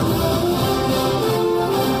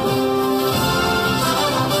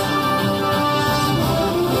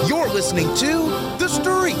listening to the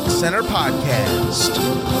StreakCenter podcast.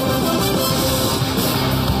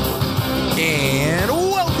 And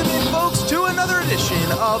welcome in, folks, to another edition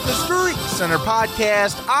of the StreakCenter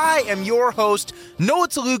podcast. I am your host, Noah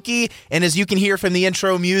Taluki, and as you can hear from the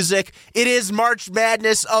intro music, it is March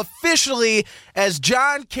Madness officially, as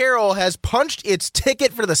John Carroll has punched its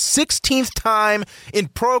ticket for the 16th time in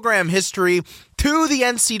program history to the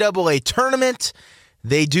NCAA Tournament.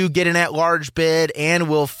 They do get an at-large bid and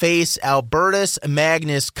will face Albertus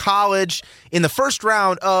Magnus College in the first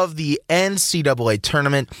round of the NCAA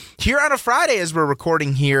Tournament here on a Friday as we're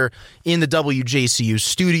recording here in the WJCU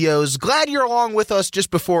studios. Glad you're along with us just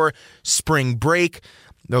before spring break.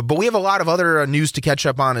 But we have a lot of other news to catch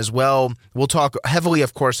up on as well. We'll talk heavily,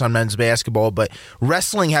 of course, on men's basketball, but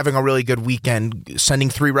wrestling having a really good weekend, sending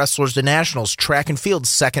 3 wrestlers to nationals. Track and field,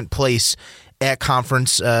 second place at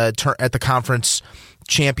the conference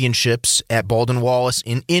championships at Baldwin Wallace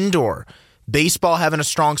in indoor. Baseball having a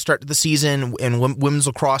strong start to the season, and women's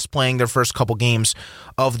lacrosse playing their first couple games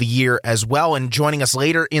of the year as well. And joining us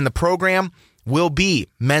later in the program will be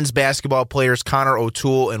men's basketball players Connor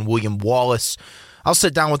O'Toole and William Wallace. I'll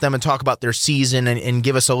sit down with them and talk about their season and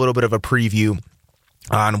give us a little bit of a preview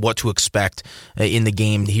on what to expect in the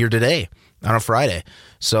game here today on a Friday.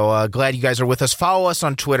 So glad you guys are with us. Follow us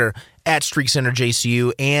on Twitter at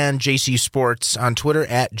StreakCenterJCU and JCU Sports on Twitter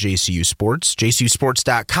at JCU Sports.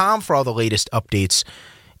 JCUSports.com for all the latest updates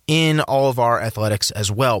in all of our athletics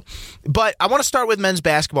as well. But I want to start with men's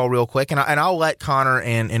basketball real quick, and I'll let Connor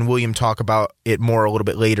and William talk about it more a little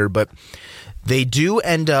bit later. But they do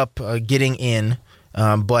end up getting in,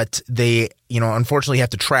 but they, unfortunately have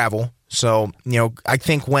to travel. So, I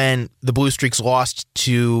think when the Blue Streaks lost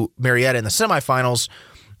to Marietta in the semifinals,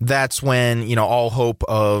 that's when, all hope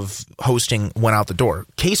of hosting went out the door.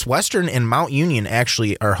 Case Western and Mount Union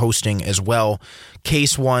actually are hosting as well.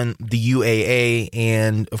 Case won the UAA,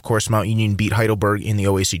 and, of course, Mount Union beat Heidelberg in the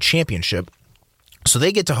OAC Championship. So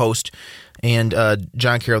they get to host, and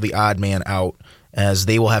John Carroll, the odd man out, as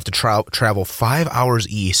they will have to travel 5 hours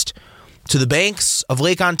east to the banks of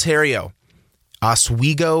Lake Ontario.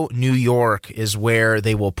 Oswego, New York is where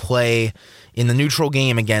they will play in the neutral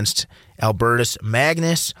game against Albertus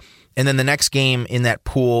Magnus. And then the next game in that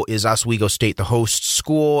pool is Oswego State, the host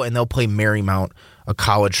school, and they'll play Marymount, a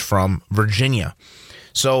college from Virginia.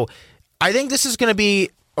 So I think this is going to be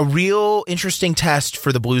a real interesting test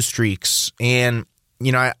for the Blue Streaks. And,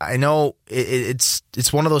 I know it's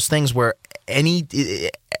one of those things where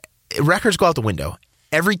records go out the window.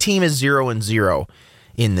 Every team is 0-0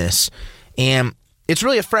 in this. And it's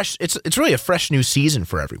really a fresh new season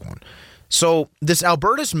for everyone. So this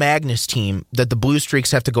Albertus Magnus team that the Blue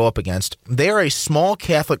Streaks have to go up against, they are a small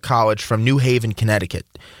Catholic college from New Haven, Connecticut,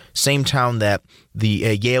 same town that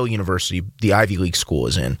the Yale University, the Ivy League school,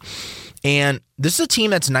 is in. And this is a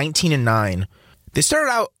team that's 19-9. They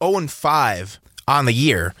started out 0-5 on the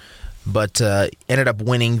year, but ended up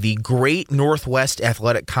winning the Great Northwest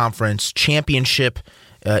Athletic Conference championship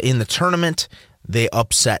in the tournament. They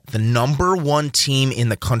upset the number 1 team in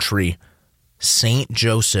the country, St.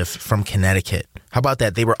 Joseph from Connecticut. How about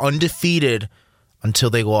that? They were undefeated until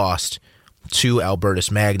they lost to Albertus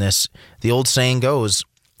Magnus. The old saying goes,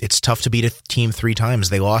 it's tough to beat a team 3 times.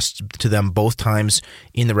 They lost to them both times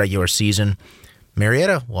in the regular season.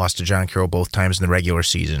 Marietta lost to John Carroll both times in the regular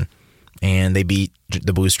season, and they beat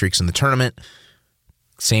the Blue Streaks in the tournament.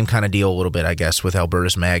 Same kind of deal a little bit, I guess, with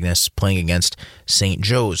Albertus Magnus playing against St.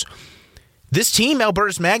 Joe's. This team,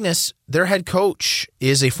 Albertus Magnus, their head coach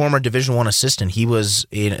is a former Division I assistant. He was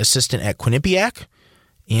an assistant at Quinnipiac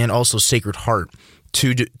and also Sacred Heart,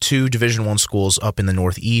 two Division I schools up in the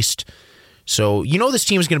Northeast. So this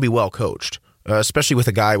team is going to be well coached, especially with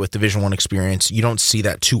a guy with Division I experience. You don't see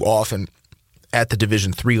that too often at the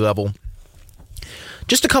Division III level.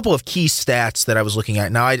 Just a couple of key stats that I was looking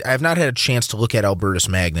at. Now, I have not had a chance to look at Albertus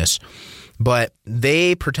Magnus, but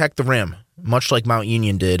they protect the rim, much like Mount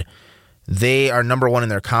Union did. They are number 1 in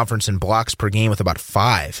their conference in blocks per game with about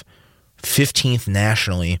 5, 15th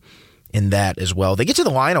nationally in that as well. They get to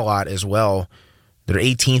the line a lot as well. They're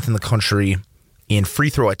 18th in the country in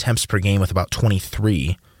free throw attempts per game with about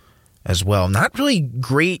 23 as well. Not really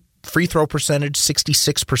great free throw percentage,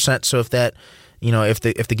 66%. So if that,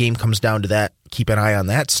 if the game comes down to that, keep an eye on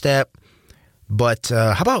that stat. But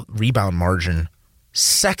how about rebound margin?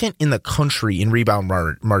 Second in the country in rebound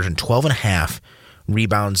margin, 12.5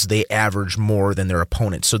 rebounds. They average more than their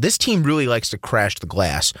opponents. So this team really likes to crash the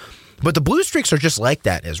glass. But the Blue Streaks are just like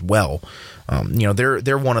that as well.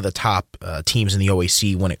 They're one of the top teams in the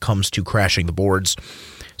OAC when it comes to crashing the boards.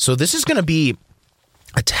 So this is going to be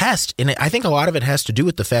a test, and I think a lot of it has to do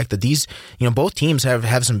with the fact that these, both teams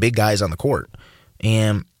have some big guys on the court.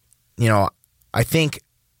 And, I think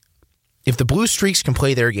if the Blue Streaks can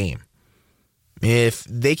play their game, if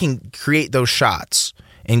they can create those shots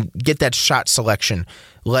and get that shot selection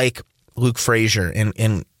like Luke Frazier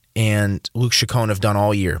and Luke Chacon have done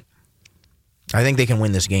all year, I think they can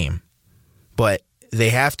win this game. But they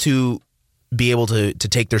have to be able to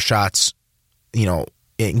take their shots,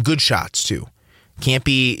 in good shots too. Can't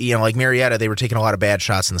be, like Marietta, they were taking a lot of bad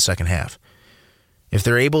shots in the second half. If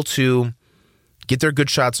they're able to get their good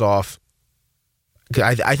shots off,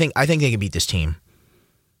 I think they can beat this team.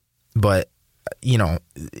 But,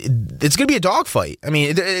 it's going to be a dogfight. I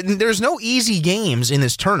mean, there's no easy games in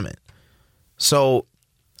this tournament. So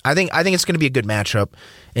I think it's going to be a good matchup.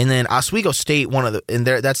 And then Oswego State,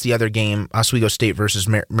 that's the other game, Oswego State versus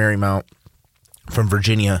Marymount from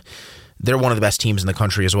Virginia. They're one of the best teams in the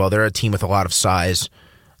country as well. They're a team with a lot of size.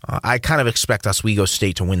 I kind of expect Oswego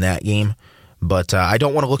State to win that game, but I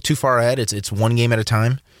don't want to look too far ahead. It's one game at a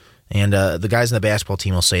time, and the guys in the basketball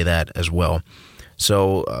team will say that as well.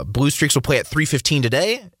 So Blue Streaks will play at 3:15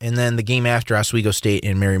 today, and then the game after Oswego State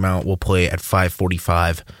and Marymount will play at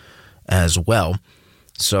 5:45 as well.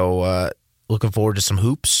 So looking forward to some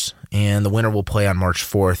hoops, and the winner will play on March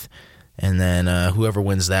 4th. And then whoever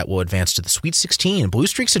wins that will advance to the Sweet 16. Blue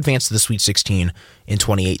Streaks advanced to the Sweet 16 in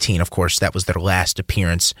 2018. Of course, that was their last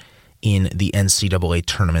appearance in the NCAA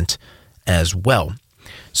Tournament as well.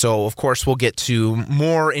 So, of course, we'll get to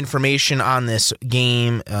more information on this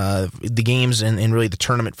game, the games, and really the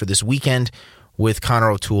tournament for this weekend with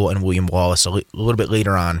Connor O'Toole and William Wallace a little bit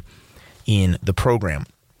later on in the program.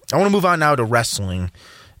 I want to move on now to wrestling,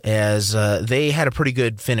 as they had a pretty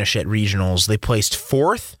good finish at regionals. They placed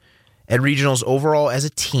 4th at regionals overall as a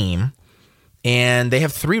team, and they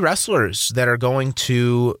have 3 wrestlers that are going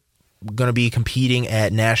to be competing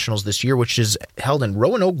at nationals this year, which is held in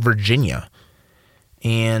Roanoke, Virginia.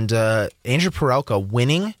 And Andrew Perelka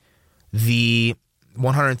winning the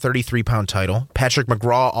 133-pound title, Patrick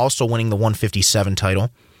McGraw also winning the 157 title,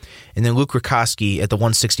 and then Luke Rakoski at the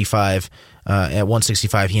 165. At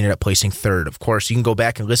 165, he ended up placing 3rd. Of course, you can go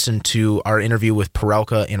back and listen to our interview with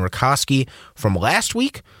Perelka and Rakoski from last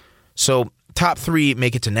week. So top 3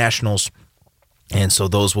 make it to nationals, and so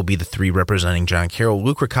those will be the 3 representing John Carroll.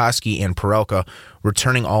 Luke Rakoski and Perelka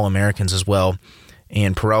returning All-Americans as well,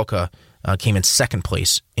 and Perelka came in 2nd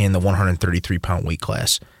place in the 133-pound weight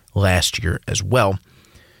class last year as well.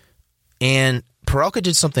 And Perelka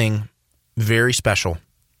did something very special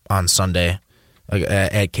on Sunday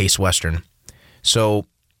at Case Western. So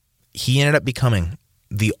he ended up becoming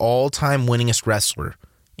the all-time winningest wrestler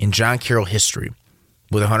in John Carroll history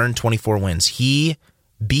with 124 wins. He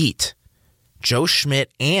beat Joe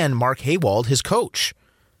Schmidt and Mark Haywald, his coach,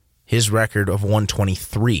 his record of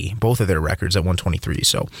 123, both of their records at 123.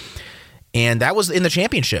 So, and that was in the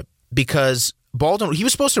championship because he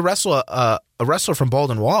was supposed to wrestle a wrestler from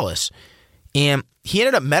Baldwin Wallace, and he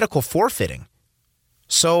ended up medical forfeiting.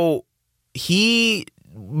 So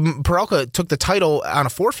Perelka took the title on a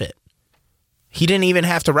forfeit. He didn't even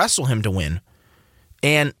have to wrestle him to win.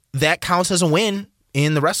 And that counts as a win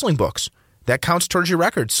in the wrestling books. That counts towards your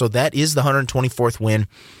record. So that is the 124th win.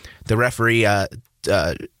 The referee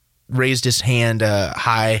raised his hand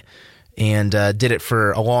high and did it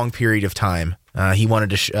for a long period of time. He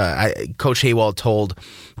wanted to. Coach Haywald told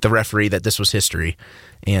the referee that this was history,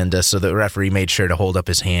 and so the referee made sure to hold up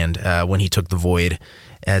his hand when he took the void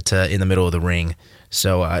in the middle of the ring.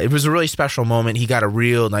 So it was a really special moment. He got a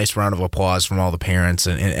real nice round of applause from all the parents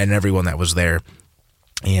and everyone that was there.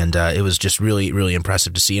 And it was just really, really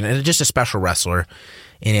impressive to see. And just a special wrestler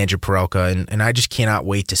in Andrew Perelka. And I just cannot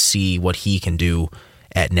wait to see what he can do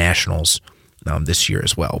at Nationals this year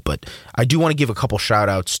as well. But I do want to give a couple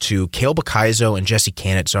shout-outs to Kale Bakaizo and Jesse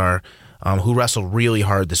Kanitzar, who wrestled really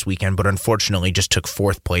hard this weekend, but unfortunately just took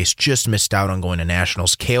 4th place, just missed out on going to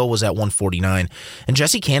Nationals. Kale was at 149. And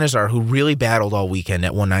Jesse Kanitzar, who really battled all weekend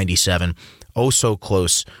at 197, oh so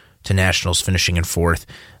close to Nationals, finishing in 4th.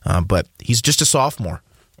 But he's just a sophomore.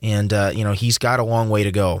 And he's got a long way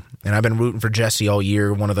to go. And I've been rooting for Jesse all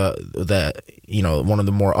year. One of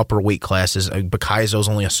the more upper weight classes. Bakaizo's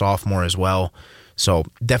only a sophomore as well, so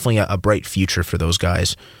definitely a bright future for those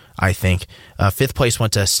guys, I think. 5th place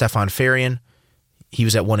went to Stefan Farian. He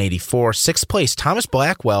was at 184. 6th place, Thomas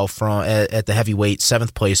Blackwell at the heavyweight.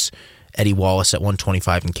 7th place, Eddie Wallace at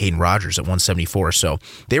 125, and Caden Rogers at 174. So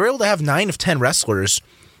they were able to have 9 of 10 wrestlers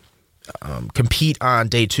compete on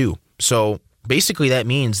day 2. So basically, that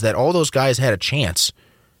means that all those guys had a chance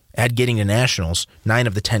at getting to Nationals, 9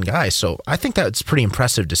 of the 10 guys. So I think that's pretty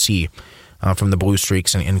impressive to see from the Blue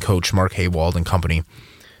Streaks and Coach Mark Haywald and company.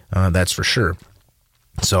 That's for sure.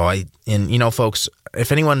 So folks,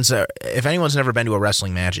 if anyone's never been to a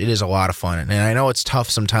wrestling match, it is a lot of fun. And I know it's tough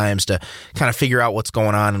sometimes to kind of figure out what's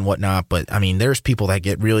going on and whatnot, but I mean, there's people that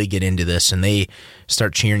really get into this and they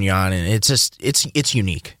start cheering you on, and it's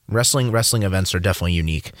unique. Wrestling events are definitely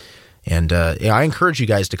unique. And I encourage you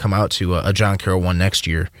guys to come out to a John Carroll one next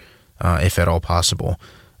year, if at all possible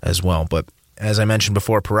as well. But as I mentioned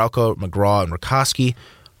before, Peralco, McGraw, and Rakoski,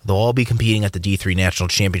 they'll all be competing at the D3 National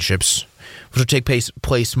Championships, which will take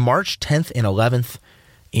place March 10th and 11th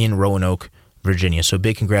in Roanoke, Virginia. So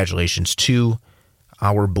big congratulations to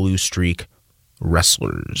our Blue Streak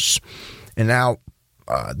wrestlers. And now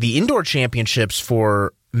the Indoor Championships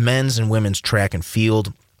for men's and women's track and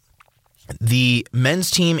field. The men's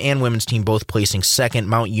team and women's team both placing second.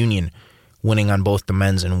 Mount Union winning on both the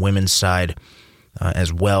men's and women's side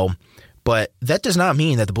as well. But that does not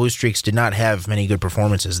mean that the Blue Streaks did not have many good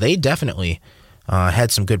performances. They definitely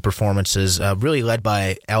had some good performances, really led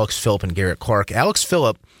by Alex Phillip and Garrett Clark. Alex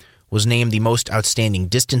Phillip was named the most outstanding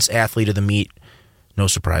distance athlete of the meet. No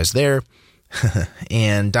surprise there.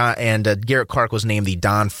 and Garrett Clark was named the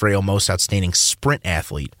Don Frail most outstanding sprint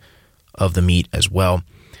athlete of the meet as well.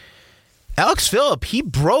 Alex Phillip, he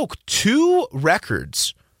broke two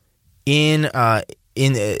records in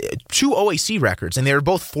two OAC records, and they were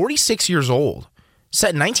both 46 years old,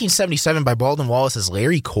 set in 1977 by Baldwin Wallace's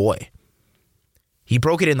Larry Coy. He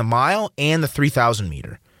broke it in the mile and the 3,000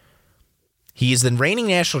 meter. He is the reigning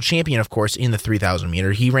national champion, of course, in the 3,000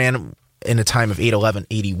 meter. He ran in a time of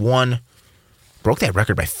 8:11.81, broke that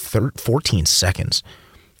record by 14 seconds.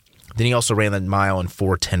 Then he also ran the mile in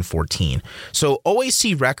 4:10.14. So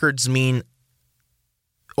OAC records mean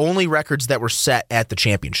only records that were set at the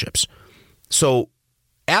championships. So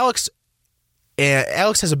Alex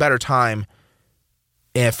has a better time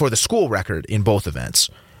for the school record in both events,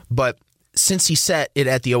 but since he set it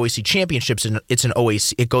at the OAC championships, it's an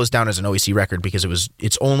OAC. It goes down as an OAC record because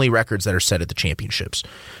it's only records that are set at the championships.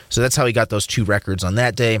 So that's how he got those two records on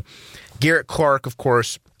that day. Garrett Clark, of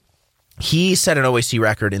course, he set an OAC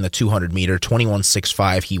record in the 200 meter,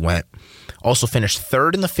 21.65. He went. Also finished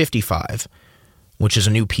third in the 55, which is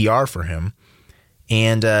a new PR for him.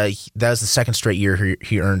 And that was the second straight year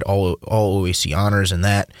he earned all OAC honors in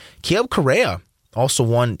that. Caleb Correa also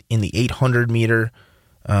won in the 800 meter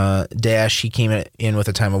dash. He came in with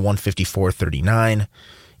a time of 1:54.39.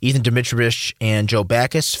 Ethan Dimitrovich and Joe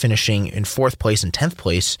Backus finishing in 4th place and 10th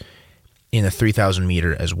place in the 3,000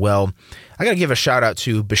 meter as well. I got to give a shout out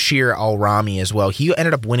to Bashir Al-Rami as well. He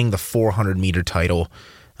ended up winning the 400 meter title,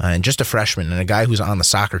 and just a freshman and a guy who's on the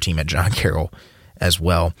soccer team at John Carroll as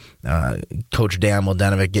well. Coach Dan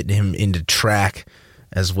Mladenovic getting him into track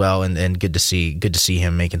as well, and good to see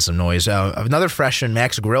him making some noise. Another freshman,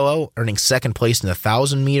 Max Grillo, earning 2nd place in the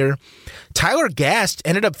 1,000 meter. Tyler Gast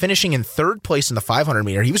ended up finishing in 3rd place in the 500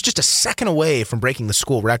 meter. He was just a second away from breaking the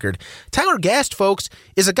school record. Tyler Gast, folks,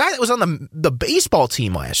 is a guy that was on the baseball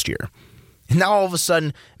team last year. And now all of a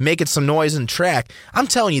sudden making some noise in track. I'm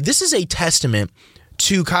telling you, this is a testament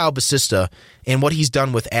to Kyle Basista and what he's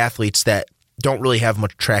done with athletes that don't really have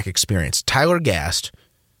much track experience. Tyler Gast,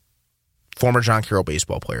 former John Carroll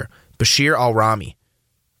baseball player. Bashir Al-Rami,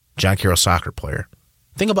 John Carroll soccer player.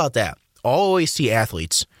 Think about that. All OAC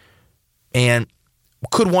athletes, and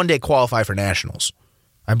could one day qualify for nationals.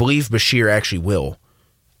 I believe Bashir actually will.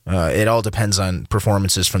 It all depends on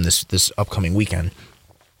performances from this upcoming weekend.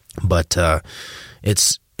 But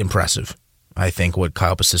it's impressive, I think, what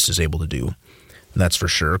Kyle Basista is able to do. That's for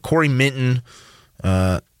sure. Corey Minton,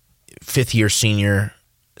 5th-year senior,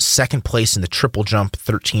 2nd place in the triple jump,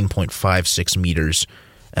 13.56 meters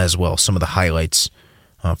as well. Some of the highlights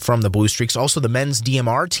from the Blue Streaks. Also, the men's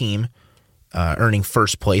DMR team earning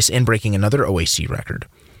 1st place and breaking another OAC record.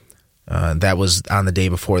 That was on the day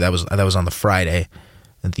before. That was on the Friday.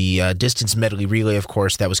 The distance medley relay, of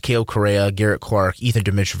course, that was Caleb Correa, Garrett Clark, Ethan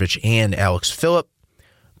Dimitrovich, and Alex Phillip.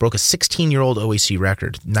 Broke a 16-year-old OAC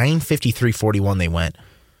record. 9:53.41 they went.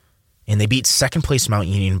 And they beat 2nd place Mount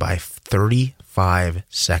Union by 35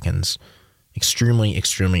 seconds. Extremely,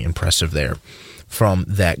 extremely impressive there from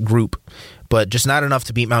that group. But just not enough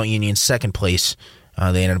to beat Mount Union's 2nd place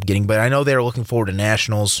they ended up getting. But I know they're looking forward to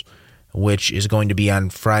Nationals, which is going to be on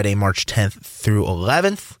Friday, March 10th through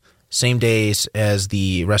 11th. Same days as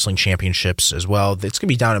the wrestling championships as well. It's going to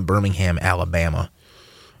be down in Birmingham, Alabama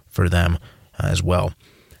for them as well.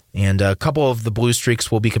 And a couple of the Blue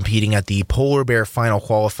Streaks will be competing at the Polar Bear Final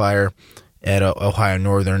Qualifier at Ohio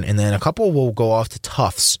Northern, and then a couple will go off to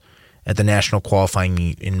Tufts at the National Qualifying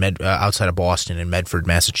Meet in outside of Boston in Medford,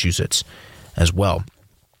 Massachusetts as well.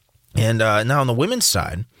 And now on the women's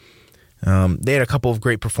side, They had a couple of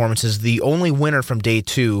great performances. The only winner from day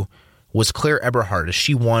 2 was Claire Eberhardt, as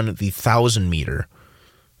she won the 1,000 meter,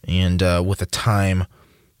 and with a time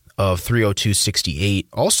of 3:02.68.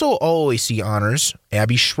 Also OAC honors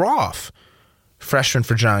Abby Schroff, freshman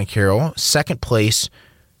for John Carroll, second place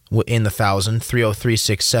in the 1,000,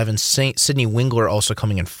 3:03.67. Sydney Wingler also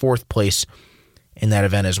coming in fourth place in that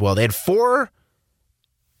event as well. They had four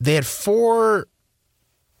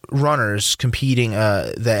runners competing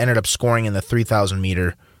that ended up scoring in the 3,000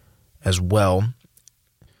 meter as well.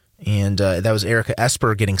 And that was Erica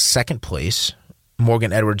Esper getting second place,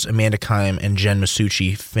 Morgan Edwards, Amanda Kime, and Jen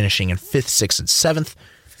Masucci finishing in 5th, 6th, and 7th.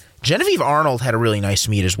 Genevieve Arnold had a really nice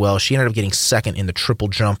meet as well. She ended up getting second in the triple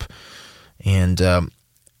jump, and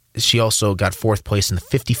she also got 4th place in the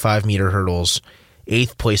 55-meter hurdles,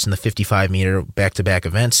 8th place in the 55-meter back-to-back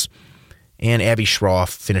events, and Abby Schroff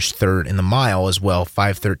finished 3rd in the mile as well,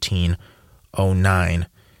 5:13.09.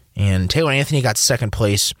 And Taylor Anthony got 2nd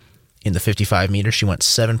place in the 55-meter. She went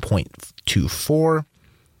 7.24.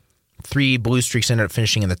 3 Blue Streaks ended up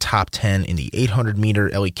finishing in the top 10 in the 800-meter.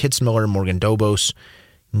 Ellie Kitzmiller, Morgan Dobos,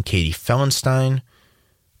 and Katie Fellenstein.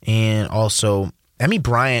 And also Emmy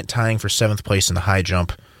Bryant tying for 7th place in the high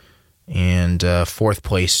jump and 4th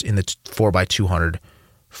place in the 4x200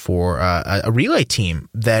 for a relay team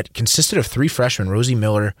that consisted of 3 freshmen, Rosie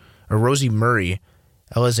Murray,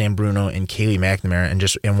 Ella Zambruno, and Kaylee McNamara,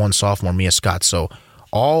 and 1 sophomore, Mia Scott. So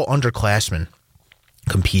all underclassmen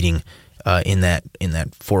competing in that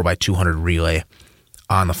 4x200 relay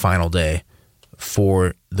on the final day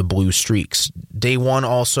for the Blue Streaks. Day 1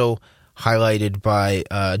 also highlighted by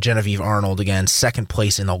Genevieve Arnold, again, 2nd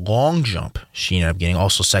place in the long jump. She ended up getting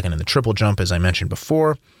also 2nd in the triple jump, as I mentioned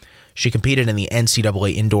before. She competed in the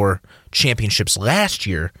NCAA Indoor Championships last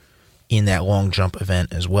year in that long jump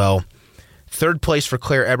event as well. 3rd place for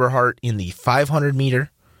Claire Eberhardt in the 500-meter.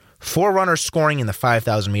 4 runners scoring in the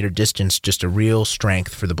 5,000-meter distance, just a real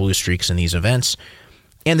strength for the Blue Streaks in these events.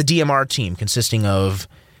 And the DMR team, consisting of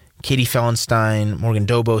Katie Fellenstein, Morgan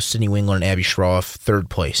Dobos, Sydney Wingler, and Abby Schroff, 3rd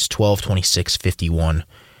place, 12:26.51.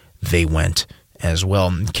 They went as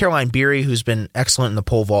well. Caroline Beery, who's been excellent in the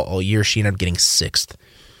pole vault all year, she ended up getting 6th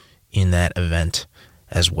in that event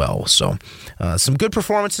as well. So some good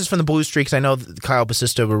performances from the Blue Streaks. I know that Kyle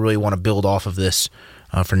Basisto will really want to build off of this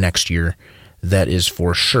for next year. That is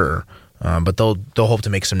for sure. But they'll hope to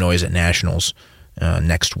make some noise at Nationals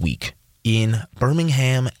next week in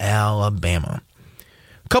Birmingham, Alabama.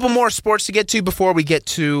 A couple more sports to get to before we get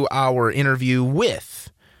to our interview with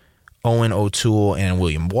Owen O'Toole and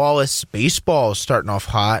William Wallace. Baseball is starting off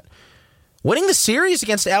hot, winning the series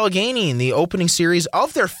against Allegheny in the opening series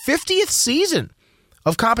of their 50th season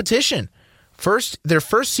of competition. Their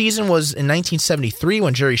first season was in 1973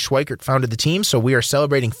 when Jerry Schweikert founded the team, so we are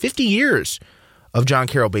celebrating 50 years of John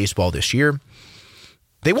Carroll baseball this year.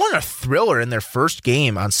 They won a thriller in their first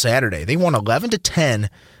game on Saturday. They won 11-10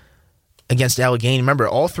 against Allegheny. Remember,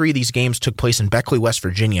 all 3 of these games took place in Beckley, West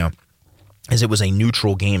Virginia, as it was a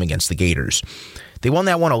neutral game against the Gators. They won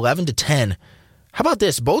that one 11-10. How about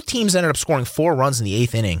this? Both teams ended up scoring 4 runs in the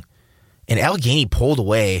 8th inning, and Allegheny pulled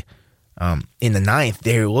away in the 9th.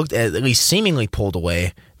 They looked at least seemingly pulled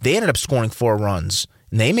away. They ended up scoring 4 runs,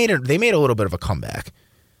 and they made a little bit of a comeback,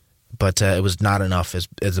 but it was not enough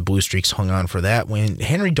as the Blue Streaks hung on for that win.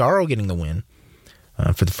 Henry Darrow getting the win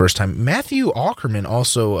for the first time. Matthew Ackerman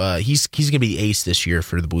also, he's going to be the ace this year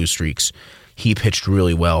for the Blue Streaks. He pitched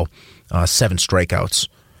really well, 7 strikeouts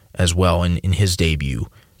as well in his debut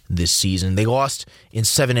this season. They lost in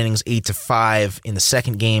 7 innings, 8-5 in the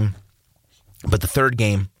second game, but the third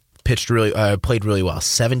game played really well,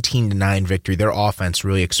 17-9 victory. Their offense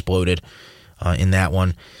really exploded in that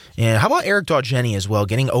one. And how about Eric Dawgeny as well,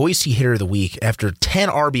 getting OAC Hitter of the Week after 10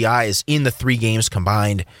 RBIs in the 3 games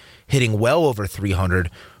combined, hitting well over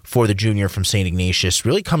 300 for the junior from St. Ignatius,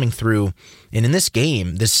 really coming through. And in this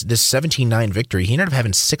game, this 17-9 victory, he ended up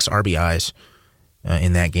having 6 RBIs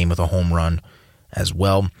in that game with a home run as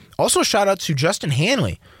well. Also, shout out to Justin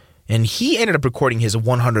Hanley, and he ended up recording his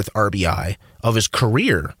 100th RBI of his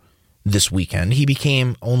career this weekend. He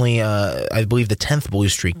became only, I believe, the 10th Blue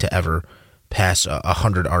Streak to ever pass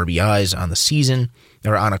 100 RBIs on the season,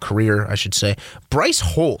 or on a career, I should say. Bryce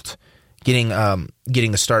Holt getting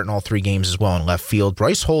the start in all 3 games as well in left field.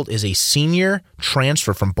 Bryce Holt is a senior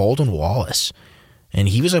transfer from Baldwin Wallace, and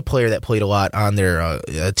he was a player that played a lot on their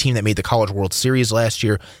team that made the College World Series last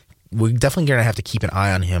year. We're definitely going to have to keep an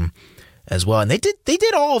eye on him as well. And they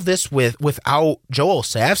did all of this without Joel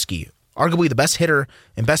Savsky, arguably the best hitter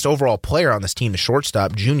and best overall player on this team, the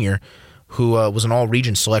shortstop junior, who was an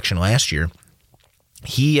all-region selection last year.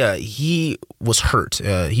 He was hurt.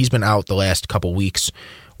 He's been out the last couple weeks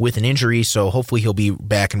with an injury, so hopefully he'll be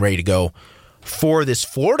back and ready to go for this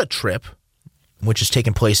Florida trip, which is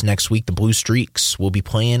taking place next week. The Blue Streaks will be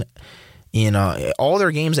playing in all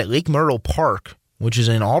their games at Lake Myrtle Park, which is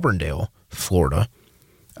in Auburndale, Florida,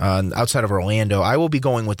 outside of Orlando. I will be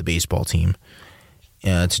going with the baseball team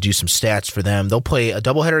to do some stats for them. They'll play a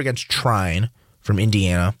doubleheader against Trine from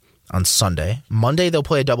Indiana on Sunday. Monday, they'll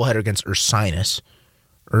play a doubleheader against Ursinus.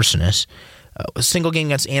 A single game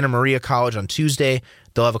against Anna Maria College on Tuesday.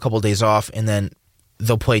 They'll have a couple of days off, and then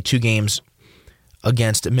they'll play 2 games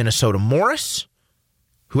against Minnesota Morris,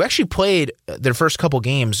 who actually played their first couple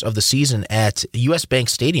games of the season at U.S. Bank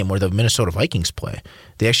Stadium where the Minnesota Vikings play.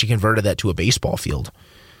 They actually converted that to a baseball field.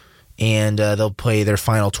 And they'll play their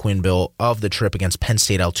final twin bill of the trip against Penn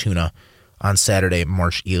State Altoona on Saturday,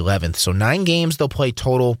 March 11th. So 9 games they'll play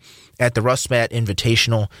total at the Russ Matt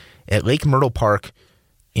Invitational at Lake Myrtle Park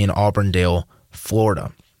in Auburndale,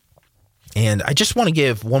 Florida. And I just want to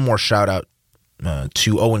give one more shout-out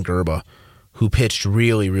to Owen Gerba, who pitched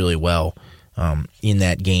really, really well in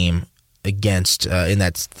that game against in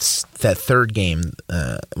that third game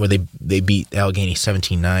where they beat Allegheny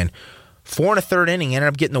 17-9. 4 1/3 inning, ended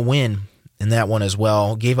up getting the win in that one as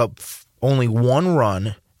well. Gave up only 1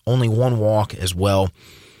 run, only 1 walk as well,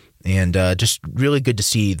 and just really good to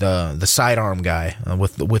see the sidearm guy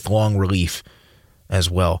with long relief as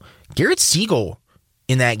well. Garrett Siegel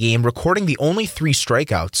in that game recording the only 3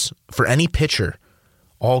 strikeouts for any pitcher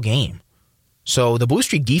all game. So the Blue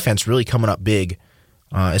Streak defense really coming up big,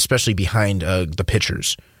 especially behind the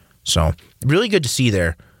pitchers. So really good to see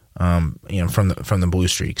there, from the Blue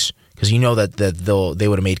Streaks, because that they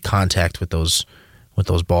would have made contact with those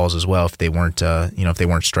balls as well if they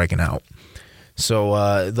weren't striking out.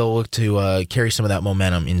 So they'll look to carry some of that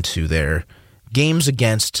momentum into their games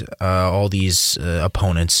against all these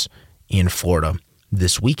opponents in Florida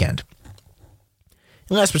this weekend.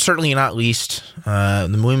 And last but certainly not least,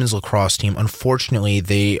 the women's lacrosse team, unfortunately,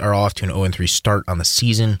 they are off to an 0-3 start on the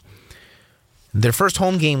season. Their first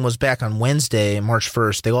home game was back on Wednesday, March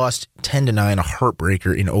 1st. They lost 10-9, a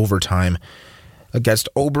heartbreaker in overtime against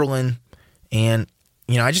Oberlin. And,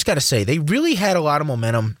 I just got to say, they really had a lot of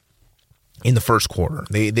momentum in the first quarter.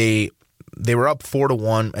 They were up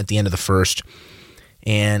 4-1 at the end of the first,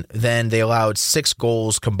 and then they allowed 6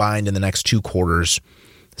 goals combined in the next 2 quarters.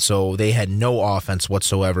 So they had no offense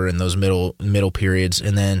whatsoever in those middle periods.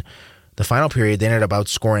 And then the final period, they ended up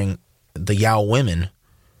outscoring the Yao women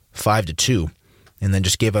 5-2, and then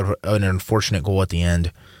just gave up an unfortunate goal at the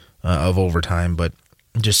end of overtime. But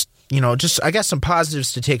just I guess some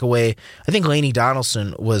positives to take away. I think Lainey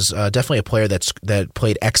Donaldson was definitely a player that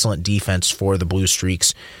played excellent defense for the Blue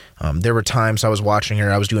Streaks. There were times I was watching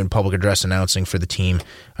her. I was doing public address announcing for the team,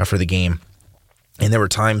 for the game, and there were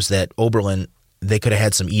times that Oberlin, they could have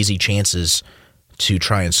had some easy chances to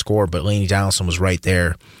try and score, but Lainey Donaldson was right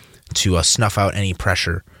there to snuff out any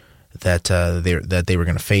pressure that they were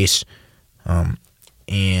going to face.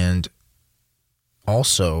 And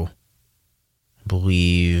also, I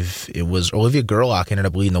believe it was Olivia Gerlach ended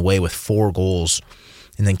up leading the way with 4 goals,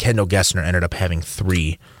 and then Kendall Gessner ended up having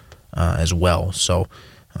 3 as well. So,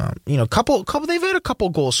 they've had a couple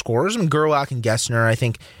goal scorers. Gerlach and Gessner, I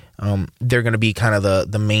think, they're going to be kind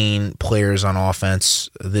of the main players on offense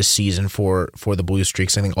this season for the Blue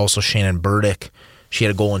Streaks. I think also Shannon Burdick, she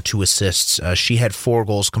had a goal and 2 assists. She had 4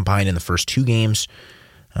 goals combined in the first 2 games.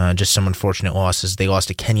 Just some unfortunate losses. They lost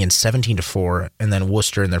to Kenyon 17-4, and then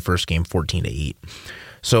Worcester in their first game 14-8.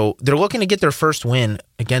 So they're looking to get their first win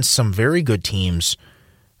against some very good teams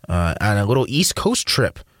on a little East Coast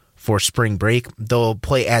trip for spring break. They'll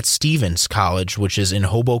play at Stevens College, which is in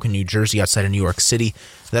Hoboken, New Jersey, outside of New York City.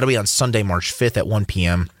 That'll be on Sunday, March 5th at 1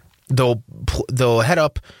 p.m. They'll head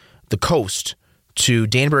up the coast to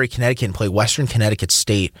Danbury, Connecticut, and play Western Connecticut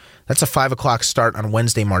State. That's a 5 o'clock start on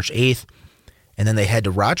Wednesday, March 8th. And then they head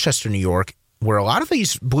to Rochester, New York, where a lot of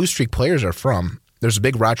these Blue Streak players are from. There's a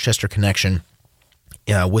big Rochester connection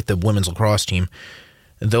with the women's lacrosse team.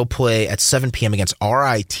 They'll play at 7 p.m. against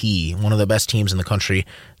RIT, one of the best teams in the country.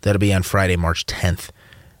 That'll be on Friday, March 10th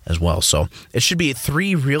as well. So it should be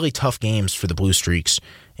 3 really tough games for the Blue Streaks,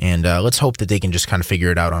 and let's hope that they can just kind of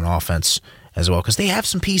figure it out on offense as well, because they have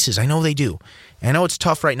some pieces. I know they do. And I know it's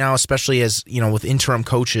tough right now, especially as, with interim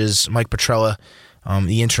coaches, Mike Petrella,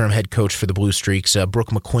 the interim head coach for the Blue Streaks, Brooke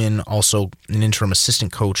McQuinn, also an interim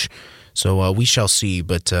assistant coach. So we shall see.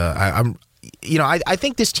 But I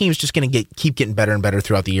think this team is just going to keep getting better and better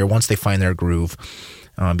throughout the year once they find their groove,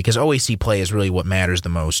 because OAC play is really what matters the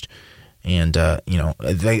most. And I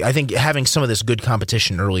think having some of this good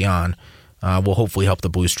competition early on will hopefully help the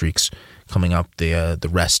Blue Streaks coming up the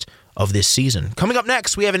rest of this season. Coming up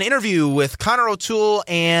next, we have an interview with Connor O'Toole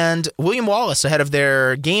and William Wallace ahead of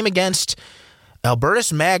their game against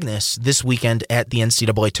Albertus Magnus this weekend at the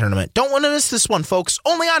NCAA Tournament. Don't want to miss this one, folks.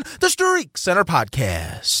 Only on the StreakCenter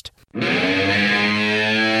podcast.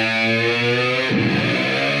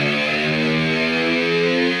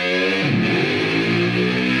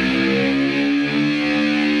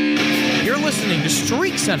 You're listening to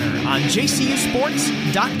StreakCenter on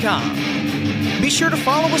jcusports.com. Be sure to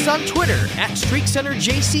follow us on Twitter at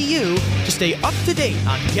StreakCenterJCU to stay up to date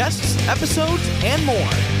on guests, episodes, and more.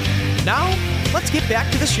 Now, let's get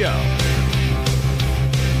back to the show.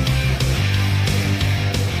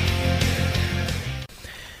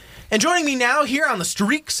 And joining me now here on the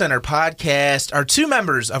StreakCenter podcast are two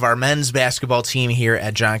members of our men's basketball team here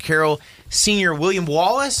at John Carroll, senior William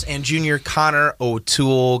Wallace and junior Connor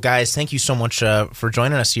O'Toole. Guys, thank you so much for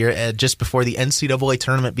joining us here just before the NCAA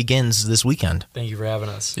tournament begins this weekend. Thank you for having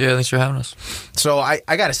us. Yeah, thanks for having us. So I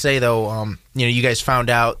got to say, though, you guys found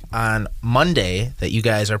out on Monday that you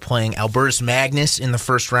guys are playing Albertus Magnus in the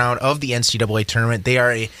first round of the NCAA tournament. They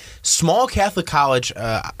are a small Catholic college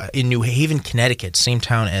in New Haven, Connecticut, same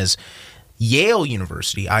town as Yale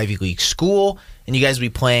University, Ivy League school, and you guys will be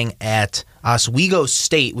playing at Oswego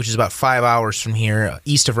State, which is about 5 hours from here,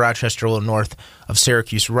 east of Rochester, a little north of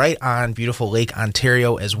Syracuse, right on beautiful Lake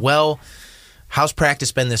Ontario as well. How's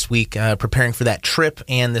practice been this week, preparing for that trip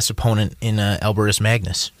and this opponent in Albertus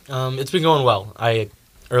Magnus? It's been going well.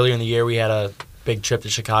 Earlier in the year, we had a big trip to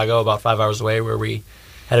Chicago, about 5 hours away, where we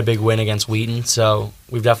had a big win against Wheaton. So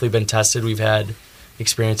we've definitely been tested. We've had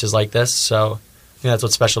experiences like this. So I think that's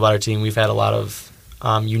what's special about our team. We've had a lot of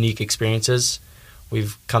unique experiences.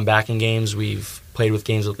 We've come back in games. We've played with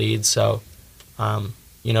games with leads. So,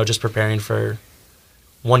 just preparing for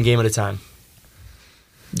one game at a time.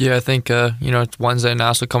 Yeah, I think, it's Wednesday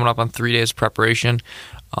now, so coming up on 3 days of preparation.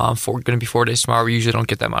 Going to be 4 days tomorrow. We usually don't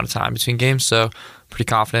get that amount of time between games, so pretty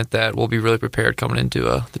confident that we'll be really prepared coming into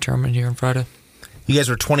the tournament here on Friday. You guys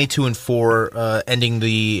were 22-4, ending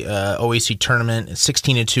the OAC tournament,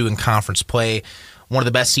 16-2 in conference play. One of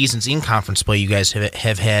the best seasons in conference play you guys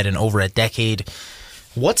have had in over a decade.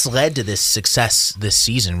 What's led to this success this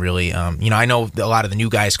season, really? I know a lot of the new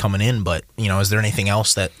guys coming in, but, is there anything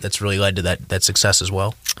else that's really led to that success as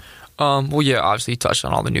well? Yeah, obviously you touched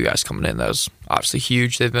on all the new guys coming in. That was obviously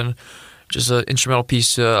huge. They've been just an instrumental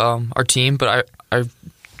piece to our team, but I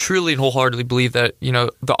truly and wholeheartedly believe that,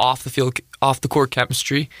 the off-the-court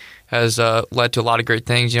chemistry has led to a lot of great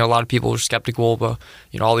things. A lot of people are skeptical about,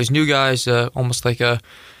 all these new guys, almost like a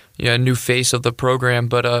new face of the program,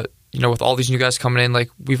 but with all these new guys coming in,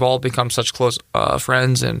 we've all become such close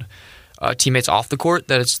friends and teammates off the court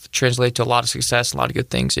that it's translated to a lot of success and a lot of good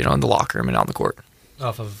things, in the locker room and on the court.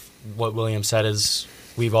 Off of what William said is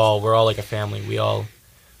we're all like a family. We all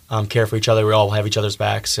care for each other. We all have each other's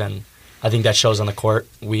backs, and I think that shows on the court.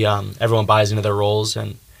 We everyone buys into their roles,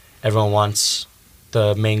 and everyone wants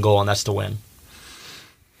the main goal, and that's to win.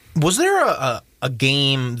 Was there a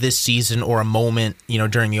game this season or a moment,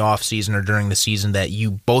 during the off season or during the season that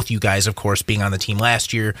both you guys, of course, being on the team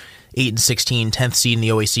last year, 8-16, 10th seed in the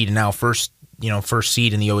OAC to now first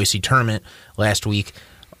seed in the OAC tournament last week,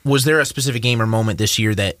 was there a specific game or moment this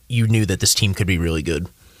year that you knew that this team could be really good?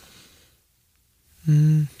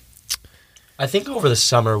 I think over the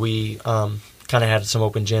summer we kind of had some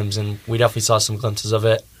open gyms, and we definitely saw some glimpses of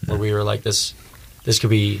it where we were like, this could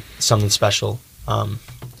be something special.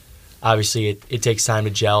 Obviously, it takes time to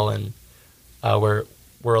gel, and we're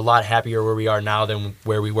a lot happier where we are now than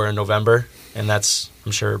where we were in November, and that's,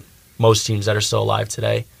 I'm sure, most teams that are still alive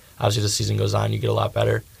today. Obviously, as the season goes on, you get a lot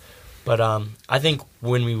better. But I think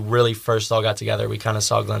when we really first all got together, we kind of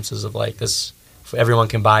saw glimpses of this, everyone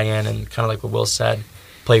can buy in, and kind of like what Will said,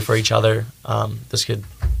 play for each other. This could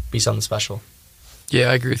be something special. Yeah,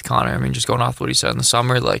 I agree with Connor. I mean, just going off what he said in the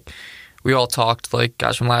summer, we all talked,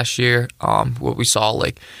 guys from last year, what we saw,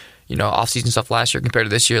 off-season stuff last year compared to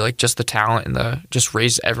this year, just the talent and just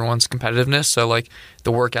raised everyone's competitiveness. So,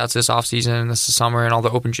 the workouts this off-season and this summer and all the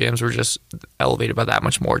open gyms were just elevated by that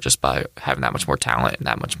much more, just by having that much more talent and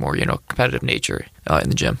that much more, competitive nature in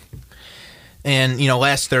the gym. And,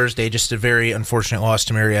 last Thursday, just a very unfortunate loss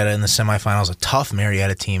to Marietta in the semifinals, a tough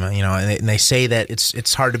Marietta team, and they say that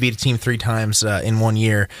it's hard to beat a team 3 times in 1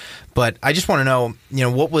 year. But I just want to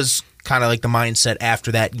know, what was kind of the mindset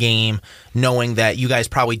after that game, knowing that you guys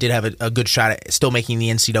probably did have a good shot at still making the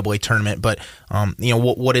NCAA tournament, but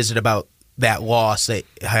what is it about that loss that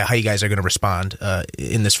how you guys are going to respond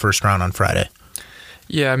in this first round on Friday?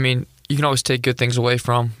 Yeah, I mean, you can always take good things away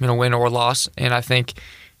from win or loss, and I think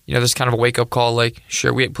this is kind of a wake up call.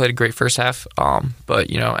 Sure, we played a great first half, but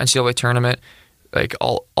NCAA tournament, like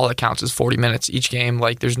all that counts is 40 minutes each game.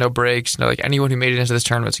 Like there's no breaks. No, like anyone who made it into this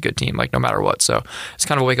tournament's a good team. Like no matter what. So it's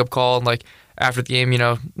kind of a wake up call. And like after the game,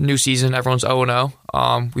 new season, everyone's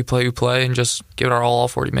 0-0. We play, and just give it our all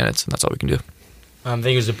 40 minutes, and that's all we can do. I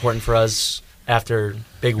think it was important for us after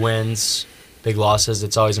big wins, big losses.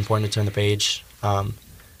 It's always important to turn the page.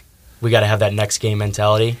 We got to have that next game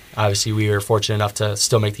mentality. Obviously, we were fortunate enough to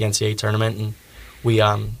still make the NCAA tournament, and we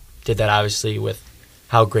did that obviously with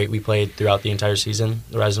how great we played throughout the entire season,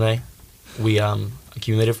 the resume we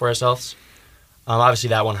accumulated for ourselves. Obviously,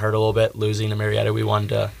 that one hurt a little bit, losing to Marietta. We wanted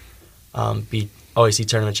to be OAC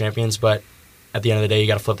tournament champions, but at the end of the day, you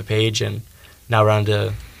got to flip the page, and now we're on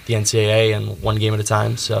to the NCAA and one game at a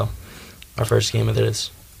time. So our first game of it is.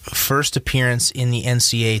 First appearance in the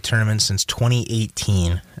NCAA tournament since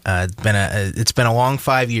 2018. It's been a long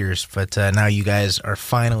 5 years, but now you guys are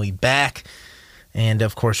finally back, and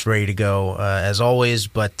of course ready to go as always.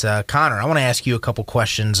 But Connor, I want to ask you a couple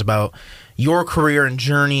questions about your career and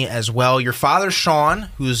journey as well. Your father, Sean,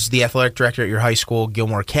 who's the athletic director at your high school,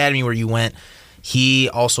 Gilmore Academy, where you went, he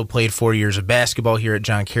also played 4 years of basketball here at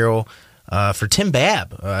John Carroll for Tim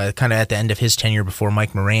Babb, kind of at the end of his tenure before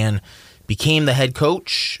Mike Moran became the head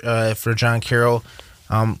coach for John Carroll.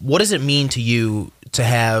 What does it mean to you to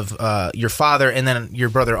have your father and then your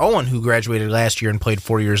brother Owen, who graduated last year and played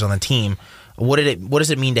 4 years on the team? What does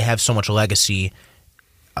it mean to have so much legacy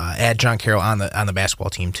at John Carroll on the basketball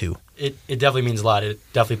team too? It definitely means a lot. It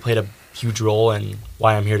definitely played a huge role in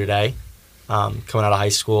why I'm here today. Coming out of high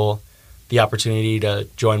school, the opportunity to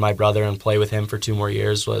join my brother and play with him for 2 more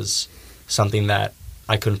years was something that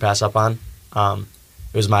I couldn't pass up on.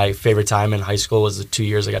 It was my favorite time in high school was the 2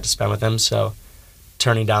 years I got to spend with him. So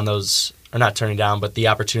turning down not turning down, but the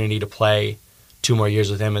opportunity to play 2 more years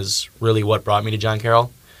with him is really what brought me to John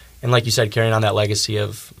Carroll. And like you said, carrying on that legacy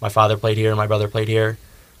of my father played here, my brother played here,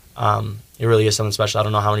 it really is something special. I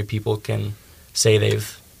don't know how many people can say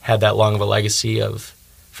they've had that long of a legacy of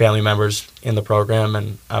family members in the program,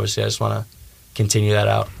 and obviously I just want to continue that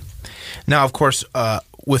out. Now, of course,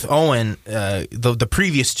 with Owen, the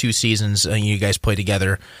previous 2 seasons you guys played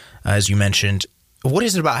together, as you mentioned. What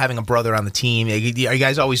is it about having a brother on the team? Are you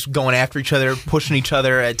guys always going after each other, pushing each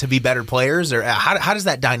other to be better players? Or how does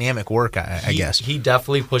that dynamic work, I guess? He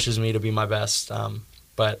definitely pushes me to be my best.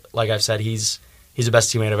 But like I've said, he's the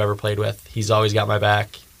best teammate I've ever played with. He's always got my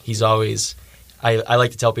back. He's always I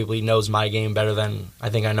like to tell people he knows my game better than I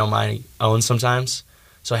think I know my own sometimes.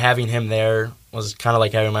 So having him there was kind of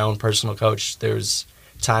like having my own personal coach. There's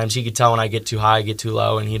times he could tell when I get too high, get too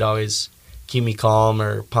low, and he'd always keep me calm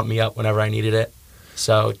or pump me up whenever I needed it.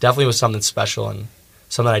 So definitely was something special and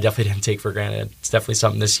something I definitely didn't take for granted. It's definitely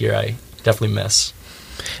something this year I definitely miss.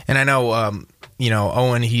 And I know,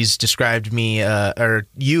 Owen, he's described me or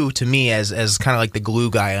you to me as kind of like the glue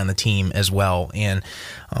guy on the team as well. And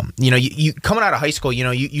you coming out of high school,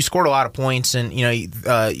 you scored a lot of points, and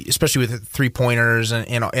especially with 3-pointers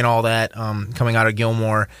and all that coming out of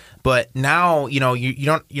Gilmore. But now you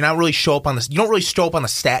don't really show up on the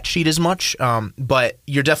stat sheet as much. But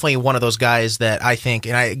you're definitely one of those guys that I think,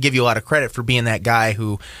 and I give you a lot of credit for being that guy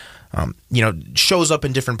who shows up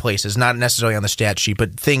in different places, not necessarily on the stat sheet,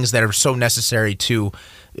 but things that are so necessary to,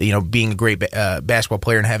 being a great basketball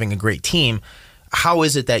player and having a great team. How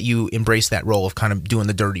is it that you embrace that role of kind of doing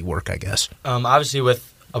the dirty work, I guess? Obviously,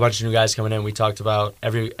 with a bunch of new guys coming in, we talked about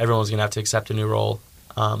everyone was going to have to accept a new role.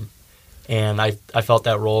 And I felt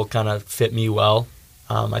that role kind of fit me well.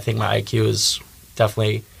 I think my IQ is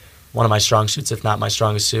definitely one of my strong suits, if not my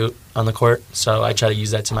strongest suit on the court. So I try to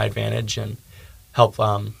use that to my advantage and help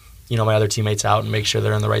my other teammates out and make sure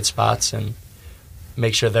they're in the right spots and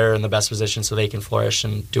make sure they're in the best position so they can flourish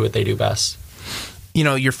and do what they do best.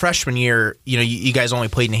 Your freshman year, you guys only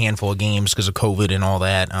played in a handful of games because of COVID and all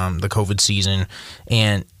that, the COVID season.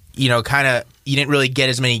 And, you didn't really get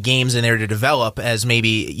as many games in there to develop as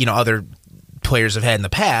maybe, other players have had in the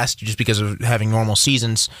past just because of having normal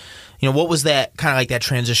seasons. What was that kind of like that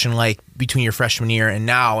transition like between your freshman year and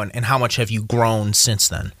now, and how much have you grown since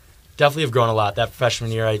then? Definitely have grown a lot. That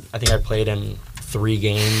freshman year, I think I played in 3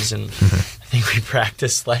 games, and I think we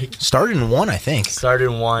practiced Started in 1, I think. Started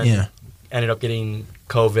in 1. Yeah. Ended up getting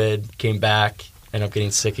COVID, came back, ended up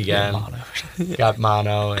getting sick again. Got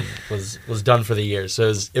mono, and was done for the year.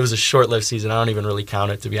 So it was a short-lived season. I don't even really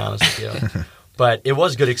count it, to be honest with you. But it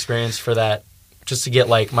was a good experience for that, just to get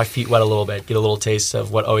my feet wet a little bit, get a little taste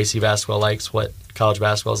of what OAC basketball likes, what college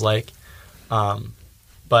basketball is like.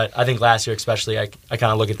 But I think last year especially, I kind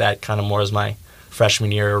of look at that kind of more as my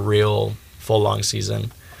freshman year, a real full long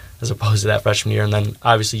season, as opposed to that freshman year. And then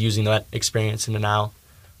obviously using that experience into now,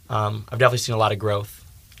 I've definitely seen a lot of growth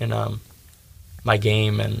in my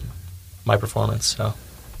game and my performance. So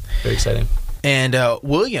very exciting. And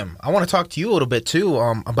William, I want to talk to you a little bit too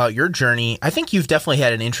about your journey. I think you've definitely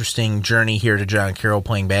had an interesting journey here to John Carroll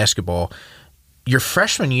playing basketball. Your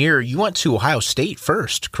freshman year, you went to Ohio State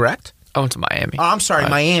first, correct? I went to Miami. Oh, I'm sorry,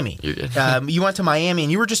 Miami. You're good. You went to Miami,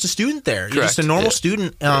 and you were just a student there. You're just a Correct, normal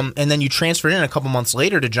student, and then you transferred in a couple months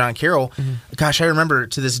later to John Carroll. Mm-hmm. Gosh, I remember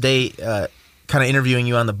to this day kind of interviewing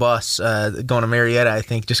you on the bus going to Marietta, I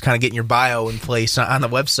think, just kind of getting your bio in place on the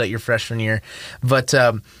website your freshman year. But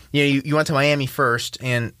you went to Miami first,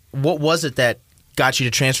 and what was it that got you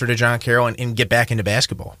to transfer to John Carroll and get back into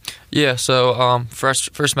basketball? Yeah, so first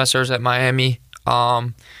semester I was at Miami.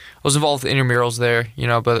 I was involved with intramurals there,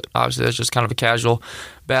 but obviously that's just kind of a casual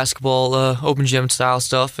basketball, open gym style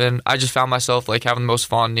stuff. And I just found myself like having the most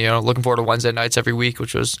fun, looking forward to Wednesday nights every week,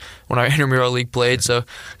 which was when our intramural league played. So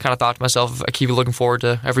kind of thought to myself, if I keep looking forward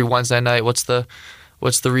to every Wednesday night, what's the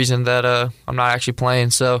reason that I'm not actually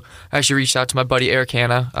playing? So I actually reached out to my buddy Eric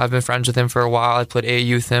Hanna. I've been friends with him for a while. I played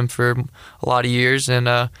AAU with him for a lot of years,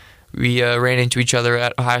 and we ran into each other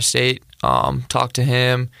at Ohio State, talked to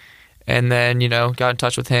him, and then, got in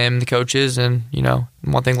touch with him, the coaches, and,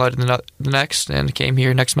 one thing led to the next, and came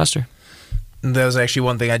here next semester. That was actually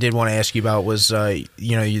one thing I did want to ask you about was, the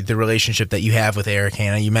relationship that you have with Eric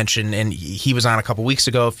Hanna. You mentioned, and he was on a couple weeks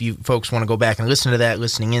ago. If you folks want to go back and listen to that,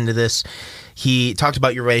 listening into this, he talked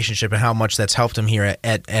about your relationship and how much that's helped him here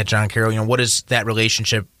at John Carroll. What does that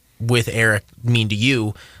relationship with Eric mean to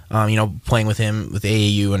you, playing with him with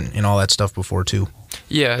AAU and all that stuff before too?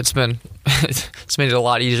 Yeah, it's made it a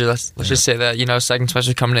lot easier. Let's just say that, second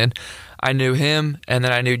semester coming in, I knew him, and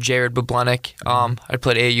then I knew Jared Bublenik. I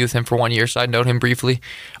played AAU with him for 1 year, so I'd known him briefly.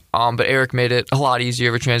 But Eric made it a lot easier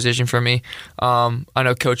of a transition for me. I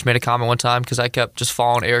know Coach made a comment one time because I kept just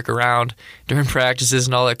following Eric around during practices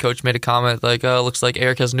and all that. Coach made a comment like, "Oh, looks like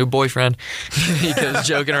Eric has a new boyfriend." He was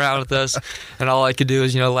joking around with us, and all I could do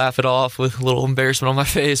is laugh it off with a little embarrassment on my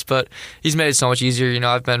face. But he's made it so much easier.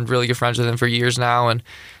 I've been really good friends with him for years now, and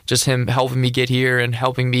just him helping me get here and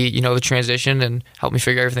helping me, the transition and help me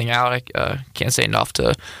figure everything out. I can't say enough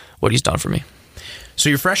to what he's done for me. So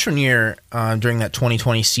your freshman year, during that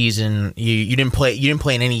 2020 season, you didn't play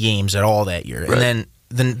in any games at all that year, right. And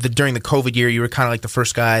then during the COVID year, you were kind of like the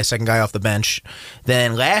first guy, second guy off the bench.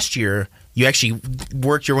 Then last year, you actually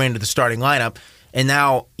worked your way into the starting lineup, and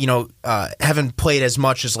now haven't played as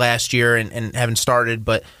much as last year and haven't started.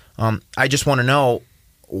 But I just want to know,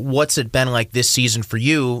 what's it been like this season for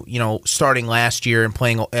you? Starting last year and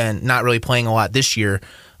playing and not really playing a lot this year.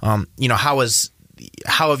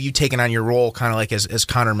 How have you taken on your role, kind of like as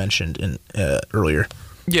Connor mentioned earlier?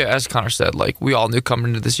 Yeah, as Connor said, we all knew coming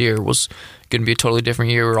into this year was going to be a totally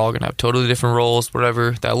different year. We're all going to have totally different roles,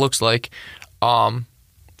 whatever that looks like. And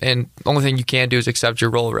the only thing you can do is accept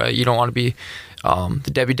your role, right? You don't want to be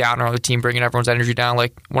the Debbie Downer on the team, bringing everyone's energy down.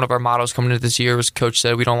 Like one of our mottos coming into this year was, Coach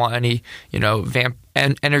said, we don't want any,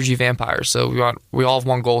 energy vampires. So we all have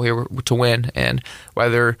one goal here to win, and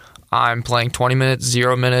whether I'm playing 20 minutes,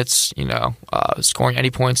 0 minutes, scoring any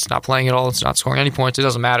points, not playing at all, it's not scoring any points. It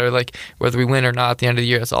doesn't matter. Whether we win or not at the end of the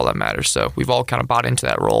year, that's all that matters. So we've all kind of bought into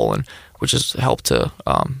that role, and which has helped to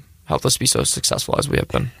help us be so successful as we have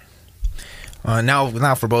been.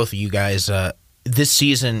 Now for both of you guys, this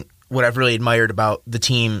season, what I've really admired about the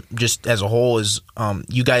team just as a whole is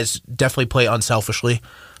you guys definitely play unselfishly,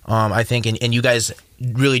 I think, and you guys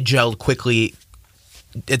really gelled quickly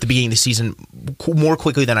at the beginning of the season, more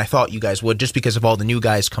quickly than I thought you guys would, just because of all the new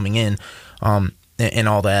guys coming in and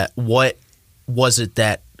all that. What was it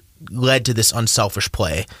that led to this unselfish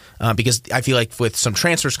play? Because I feel like with some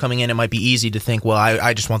transfers coming in, it might be easy to think, well,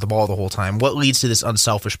 I just want the ball the whole time. What leads to this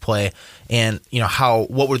unselfish play, and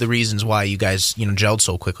what were the reasons why you guys gelled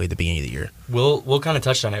so quickly at the beginning of the year? We'll kind of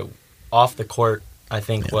touch on it. Off the court, I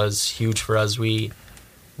think was huge for us. We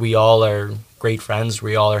all are great friends.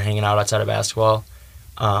 We all are hanging out outside of basketball.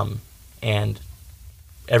 And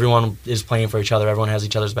everyone is playing for each other. Everyone has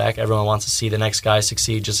each other's back. Everyone wants to see the next guy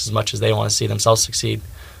succeed just as much as they want to see themselves succeed.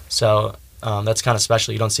 So that's kind of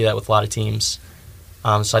special. You don't see that with a lot of teams.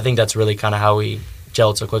 So I think that's really kind of how we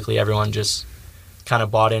gelled so quickly. Everyone just kind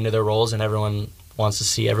of bought into their roles, and everyone wants to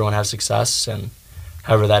see everyone have success, and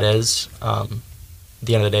however that is. At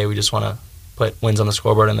the end of the day, we just want to put wins on the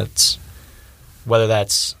scoreboard, and it's whether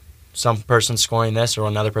that's some person scoring this or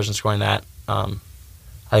another person scoring that.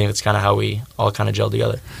 I think that's kind of how we all kind of gel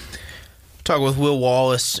together. Talking with Will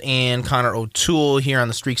Wallace and Connor O'Toole here on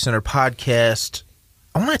the StreakCenter podcast.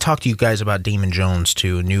 I want to talk to you guys about Damon Jones,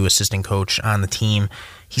 too, a new assistant coach on the team.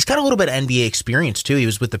 He's got a little bit of NBA experience, too. He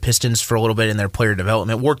was with the Pistons for a little bit in their player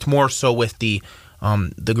development, worked more so with the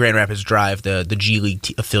the Grand Rapids Drive, the G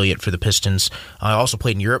League affiliate for the Pistons. Also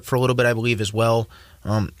played in Europe for a little bit, I believe, as well.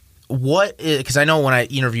 Because I know when I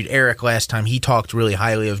interviewed Eric last time, he talked really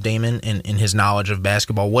highly of Damon and his knowledge of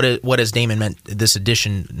basketball. What has Damon this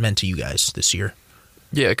addition meant to you guys this year?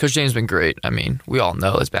 Yeah, Coach James has been great. I mean, we all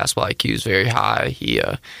know his basketball IQ is very high.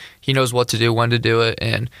 He knows what to do, when to do it,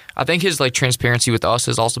 and I think his transparency with us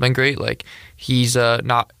has also been great. He's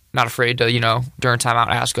not afraid to, during timeout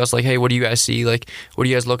ask us, hey, what do you guys see? What are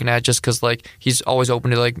you guys looking at? Just because, he's always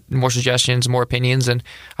open to, more suggestions, more opinions. And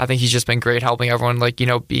I think he's just been great helping everyone,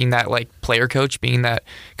 being that, player coach, being that,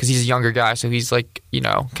 because he's a younger guy. So he's, kind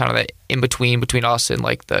of that between us and,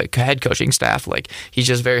 the head coaching staff. He's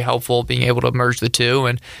just very helpful being able to merge the two.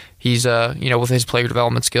 And he's, with his player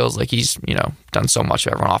development skills, he's, done so much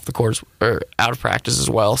for everyone off the court or out of practice as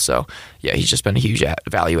well. So, yeah, he's just been a huge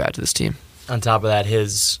value add to this team. On top of that,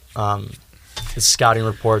 his scouting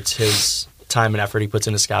reports, his time and effort he puts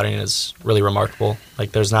into scouting is really remarkable.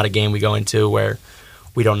 There's not a game we go into where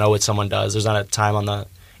we don't know what someone does. There's not a time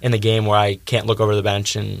in the game where I can't look over the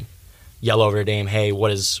bench and yell over to Dame, hey,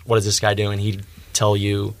 what is this guy doing? He'd tell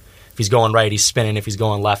you if he's going right, he's spinning. If he's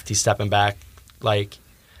going left, he's stepping back.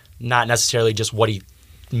 Not necessarily just what he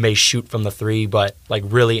may shoot from the three, but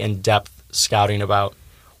really in-depth scouting about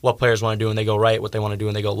what players want to do when they go right, what they want to do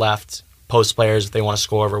when they go left. Post players if they want to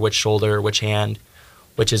score over which shoulder, which hand,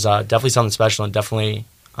 which is definitely something special and definitely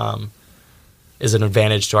is an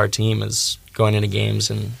advantage to our team is going into games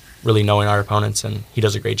and really knowing our opponents, and he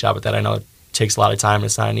does a great job at that. I know it takes a lot of time and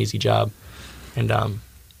it's not an easy job, and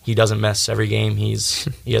he doesn't miss every game. He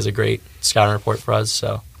has a great scouting report for us,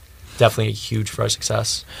 so definitely huge for our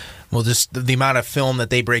success. Well, just the amount of film that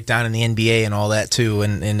they break down in the NBA and all that too,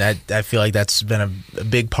 and I feel like that's been a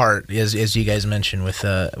big part, as you guys mentioned, with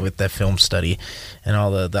that film study and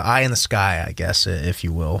all the eye in the sky, I guess, if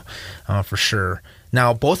you will, for sure.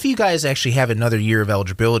 Now, both of you guys actually have another year of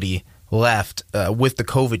eligibility left with the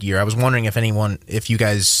COVID year. I was wondering if you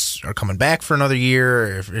guys are coming back for another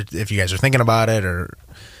year, or if you guys are thinking about it, or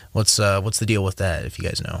what's the deal with that, if you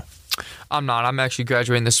guys know. I'm not. I'm actually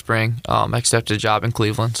graduating this spring. I accepted a job in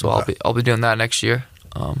Cleveland, so I'll be doing that next year.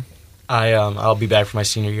 I'll be back for my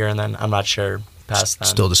senior year, and then I'm not sure past then.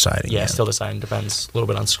 Still deciding. Yeah, still deciding. Depends a little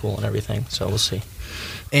bit on school and everything, so we'll see.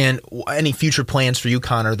 And any future plans for you,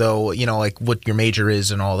 Connor, though, what your major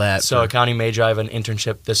is and all that? So accounting major, I have an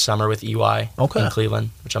internship this summer with EY in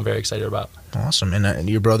Cleveland, which I'm very excited about. Awesome. And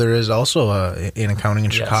your brother is also in accounting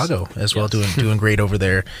in Chicago as well, doing great over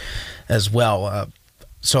there as well.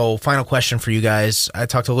 So final question for you guys. I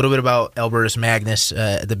talked a little bit about Albertus Magnus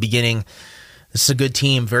at the beginning. This is a good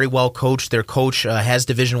team, very well coached. Their coach has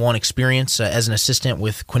Division I experience as an assistant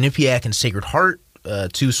with Quinnipiac and Sacred Heart,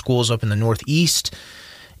 two schools up in the Northeast.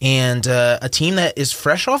 And a team that is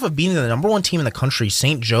fresh off of beating the number one team in the country,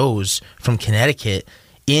 St. Joe's from Connecticut,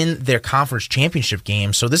 in their conference championship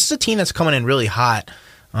game. So this is a team that's coming in really hot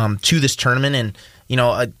to this tournament. And,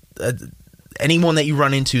 anyone that you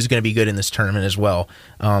run into is going to be good in this tournament as well.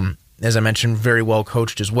 As I mentioned, very well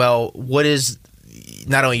coached as well. What is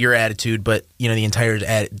not only your attitude, but the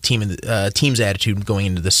entire team's attitude going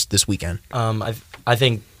into this weekend? I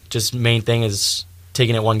think just main thing is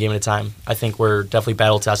taking it one game at a time. I think we're definitely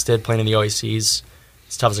battle tested. Playing in the OACs,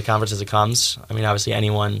 as tough as a conference as it comes. I mean, obviously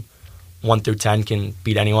anyone 1 through 10 can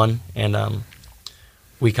beat anyone, and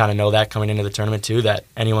we kind of know that coming into the tournament too, that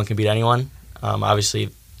anyone can beat anyone. Obviously,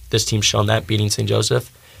 this team's shown that, beating St.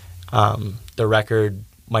 Joseph. The record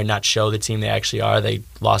might not show the team they actually are. They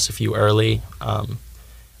lost a few early,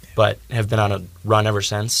 but have been on a run ever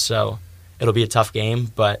since. So it'll be a tough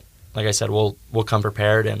game, but like I said, we'll come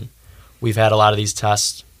prepared, and we've had a lot of these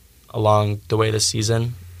tests along the way this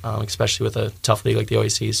season, especially with a tough league like the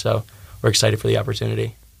OAC. So we're excited for the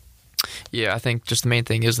opportunity. Yeah, I think just the main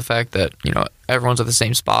thing is the fact that, everyone's at the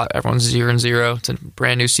same spot. Everyone's 0-0. It's a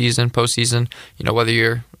brand new season, postseason. Whether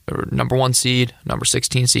you're number 1 seed, number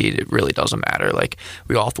 16 seed, it really doesn't matter.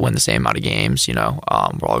 We all have to win the same amount of games, we're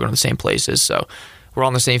all going to the same places. So we're all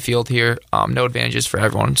on the same field here. No advantages for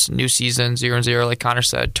everyone. It's a new season, 0-0, like Connor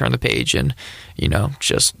said. Turn the page and,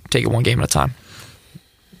 just take it one game at a time.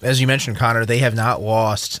 As you mentioned, Connor, they have not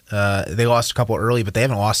lost. They lost a couple early, but they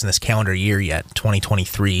haven't lost in this calendar year yet,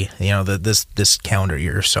 2023. This calendar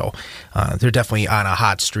year. So they're definitely on a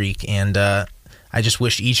hot streak, and I just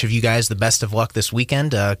wish each of you guys the best of luck this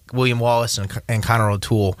weekend. William Wallace and Connor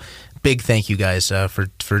O'Toole, big thank you guys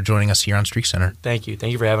for joining us here on StreakCenter. Thank you.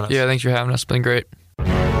 Thank you for having us. Yeah, thanks for having us. It's been great.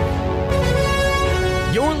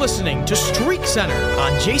 You're listening to StreakCenter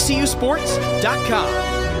on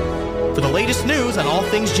JCUSports.com. For the latest news on all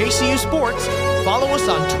things JCU Sports, follow us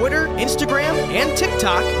on Twitter, Instagram, and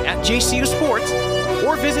TikTok at JCU Sports,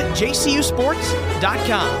 or visit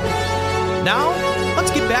jcusports.com. Now,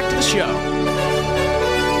 let's get back to the show.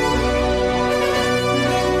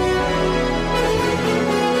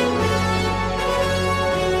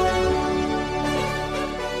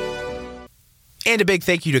 And a big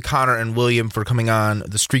thank you to Connor and William for coming on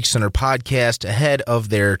the StreakCenter podcast ahead of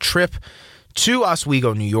their trip to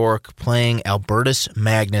Oswego, New York, playing Albertus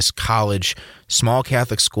Magnus College, small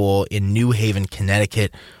Catholic school in New Haven,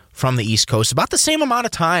 Connecticut, from the East Coast. About the same amount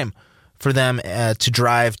of time for them to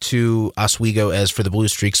drive to Oswego as for the Blue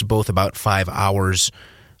Streaks, both about 5 hours.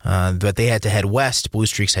 But they had to head west. Blue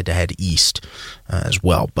Streaks had to head east as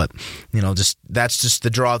well. But that's just the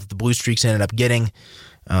draw that the Blue Streaks ended up getting.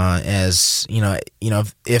 As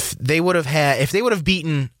if they would have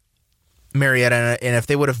beaten Marietta and if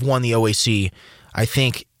they would have won the OAC, I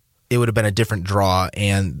think it would have been a different draw,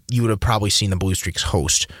 and you would have probably seen the Blue Streaks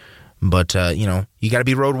host. But you got to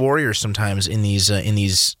be road warriors sometimes in these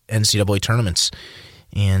NCAA tournaments,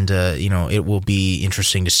 and it will be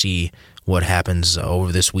interesting to see what happens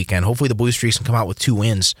over this weekend. Hopefully, the Blue Streaks can come out with 2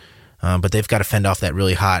 wins. But they've got to fend off that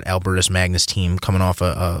really hot Albertus Magnus team coming off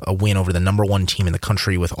a win over the number 1 team in the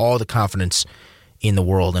country with all the confidence in the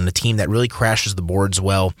world, and a team that really crashes the boards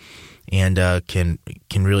well and can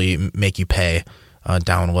really make you pay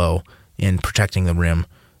down low in protecting the rim.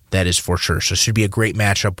 That is for sure. So it should be a great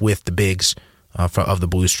matchup with the bigs of the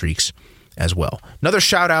Blue Streaks as well. Another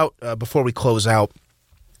shout out before we close out.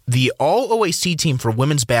 The All-OAC team for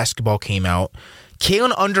women's basketball came out.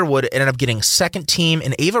 Kaylin Underwood ended up getting second team,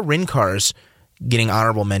 and Ava Rincars getting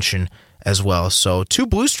honorable mention as well. So 2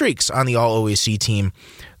 Blue Streaks on the All-OAC team.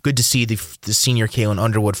 Good to see the senior Kaylin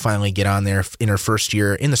Underwood finally get on there in her first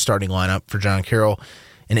year in the starting lineup for John Carroll.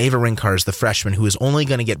 And Ava Rincars, the freshman, who is only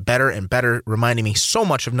going to get better and better, reminding me so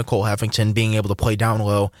much of Nicole Heffington, being able to play down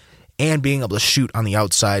low and being able to shoot on the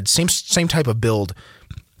outside. Same type of build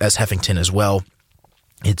as Heffington as well.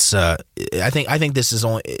 It's I think this is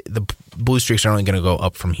only the Blue Streaks are only going to go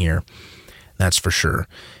up from here. That's for sure.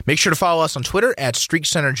 Make sure to follow us on Twitter at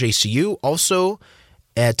StreakCenterJCU. Also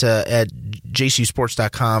at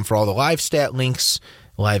jcusports.com for all the live stat links,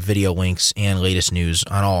 live video links, and latest news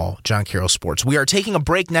on all John Carroll sports. We are taking a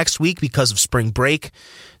break next week because of spring break,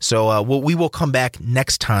 so we will come back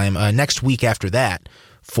next week after that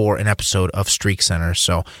for an episode of StreakCenter.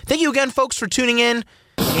 So thank you again, folks, for tuning in.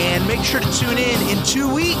 And make sure to tune in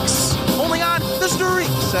 2 weeks, only on the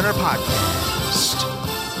StreakCenter podcast.